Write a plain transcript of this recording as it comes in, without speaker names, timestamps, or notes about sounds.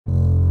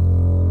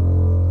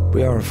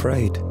We are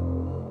afraid.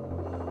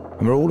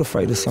 And we're all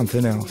afraid of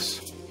something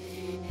else.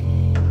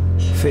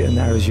 Fear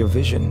narrows your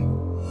vision.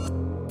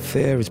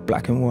 Fear is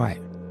black and white.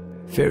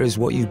 Fear is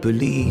what you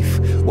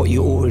believe, what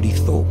you already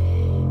thought,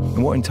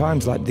 and what in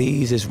times like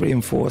these is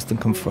reinforced and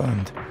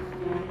confirmed.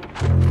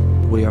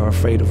 We are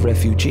afraid of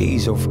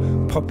refugees, of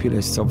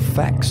populists, of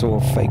facts or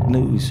fake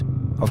news,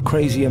 of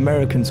crazy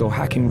Americans or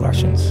hacking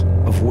Russians,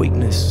 of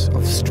weakness,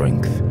 of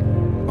strength,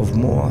 of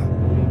more,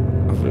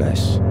 of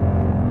less.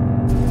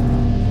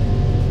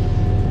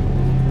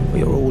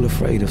 We are all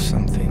afraid of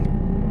something,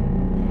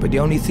 but the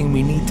only thing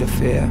we need to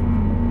fear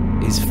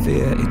is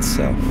fear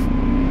itself.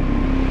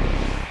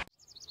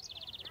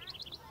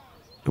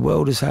 The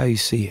world is how you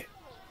see it.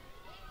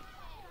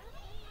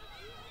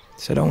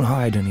 So don't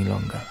hide any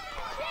longer.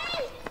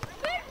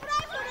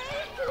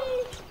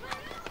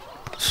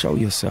 Show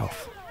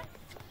yourself.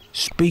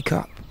 Speak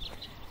up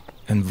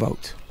and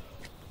vote.